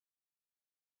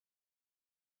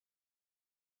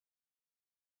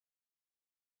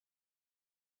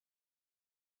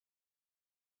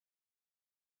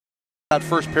That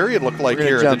first period looked like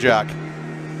here at the Jack.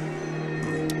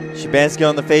 Szymanski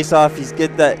on the faceoff. He's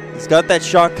got that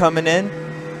shot coming in.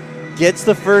 Gets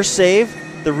the first save.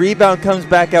 The rebound comes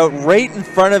back out right in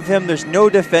front of him. There's no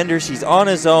defenders. He's on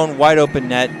his own, wide open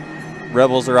net.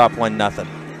 Rebels are up 1-0.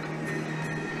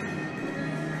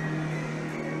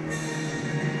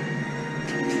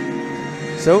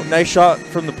 So nice shot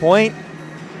from the point.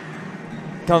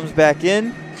 Comes back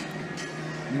in.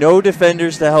 No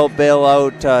defenders to help bail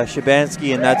out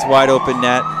Szymanski, and that's wide open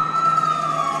net.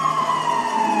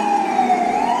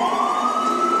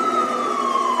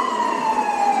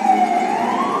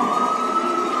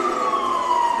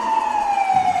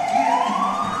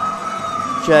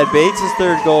 Chad Bates'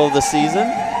 third goal of the season.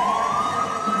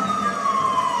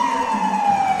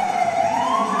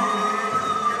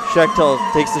 Schechtel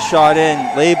takes the shot in.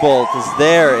 Leibold is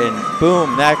there, and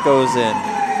boom, that goes in.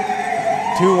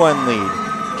 2-1 lead.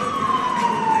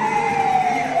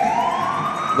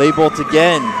 Leibold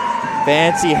again.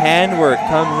 Fancy handwork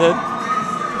comes in.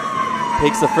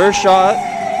 Takes the first shot.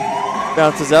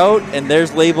 Bounces out, and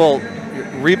there's Leibold.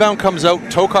 Rebound comes out.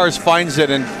 Tokars finds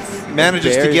it and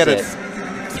manages to get it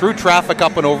through traffic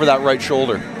up and over that right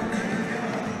shoulder.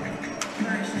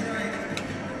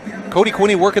 Cody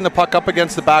Quinney working the puck up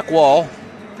against the back wall.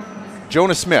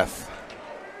 Jonah Smith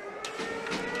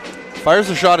fires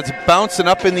the shot. It's bouncing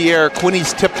up in the air.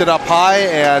 Quinney's tipped it up high,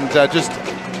 and just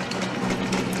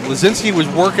Lazinski was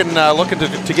working, looking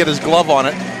to get his glove on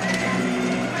it.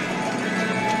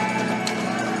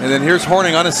 And then here's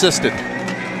Horning unassisted.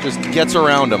 Just gets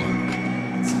around him.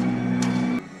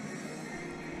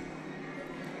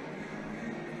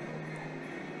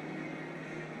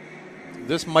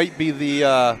 This might be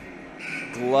the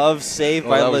glove save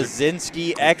by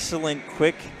Lazinski. Excellent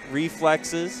quick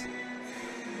reflexes.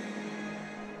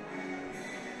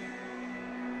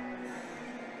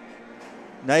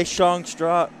 Nice strong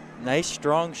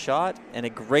shot and a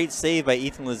great save by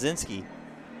Ethan Lazinski.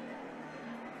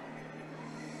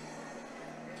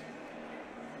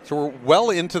 So we're well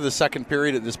into the second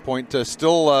period at this point.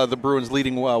 Still the Bruins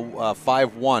leading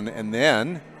 5-1, and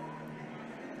then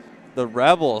the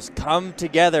Rebels come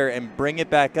together and bring it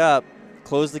back up,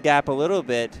 close the gap a little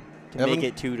bit to make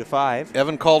it 2-5.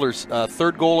 Evan Calder's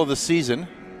third goal of the season.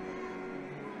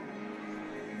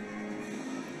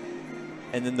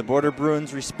 And then the Border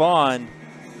Bruins respond.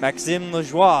 Maxime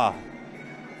Lajoie,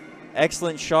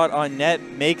 excellent shot on net,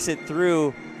 makes it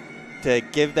through to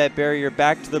give that barrier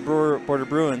back to the Border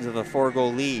Bruins with a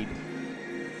 4-goal lead.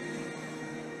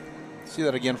 See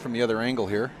that again from the other angle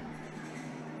here.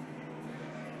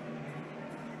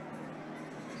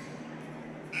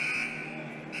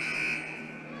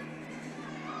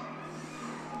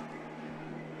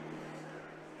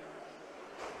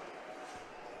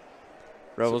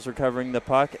 Rebels recovering the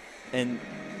puck, and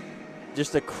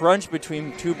just a crunch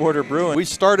between two Border Bruins. We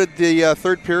started the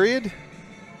third period.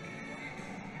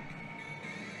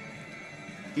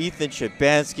 Ethan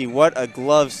Szymanski, what a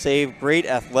glove save, great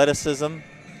athleticism.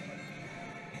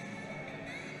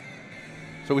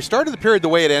 So we started the period the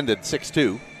way it ended,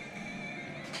 6-2.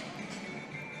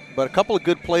 But a couple of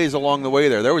good plays along the way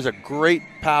there. There was a great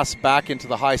pass back into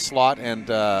the high slot, and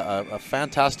a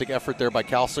fantastic effort there by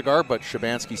Castlegar, but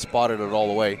Szymanski spotted it all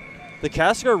the way. The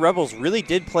Castlegar Rebels really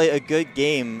did play a good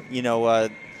game. You know,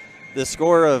 the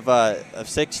score of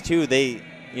 6-2,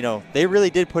 they really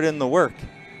did put in the work.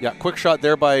 Yeah, quick shot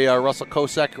there by Russell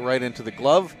Kosek right into the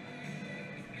glove.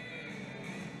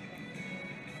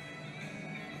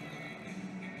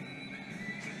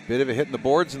 Bit of a hit in the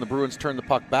boards, and the Bruins turn the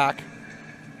puck back.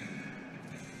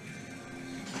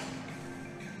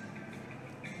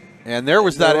 And there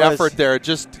was that effort there,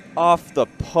 just off the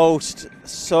post,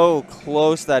 so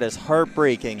close, that is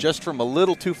heartbreaking. Just from a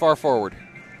little too far forward.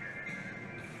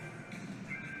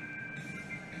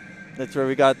 That's where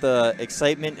we got the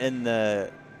excitement and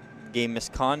the game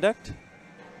misconduct.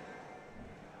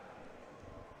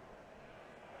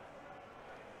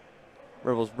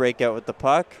 Rebels break out with the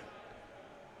puck.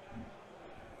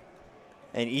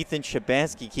 And Ethan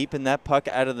Szymanski keeping that puck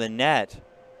out of the net.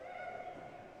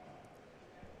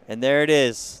 And there it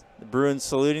is. The Bruins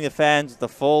saluting the fans with a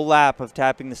full lap of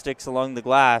tapping the sticks along the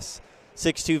glass.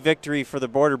 6-2 victory for the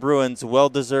Border Bruins.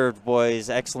 Well-deserved, boys.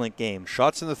 Excellent game.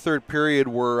 Shots in the third period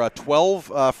were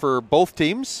 12 for both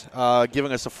teams,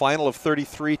 giving us a final of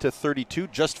 33-32,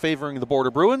 just favoring the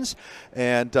Border Bruins.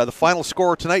 And the final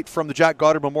score tonight from the Jack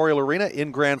Goddard Memorial Arena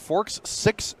in Grand Forks,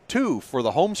 6-2 for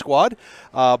the home squad.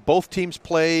 Both teams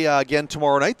play again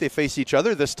tomorrow night. They face each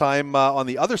other, this time on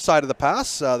the other side of the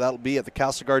pass. That'll be at the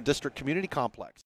Castlegar District Community Complex.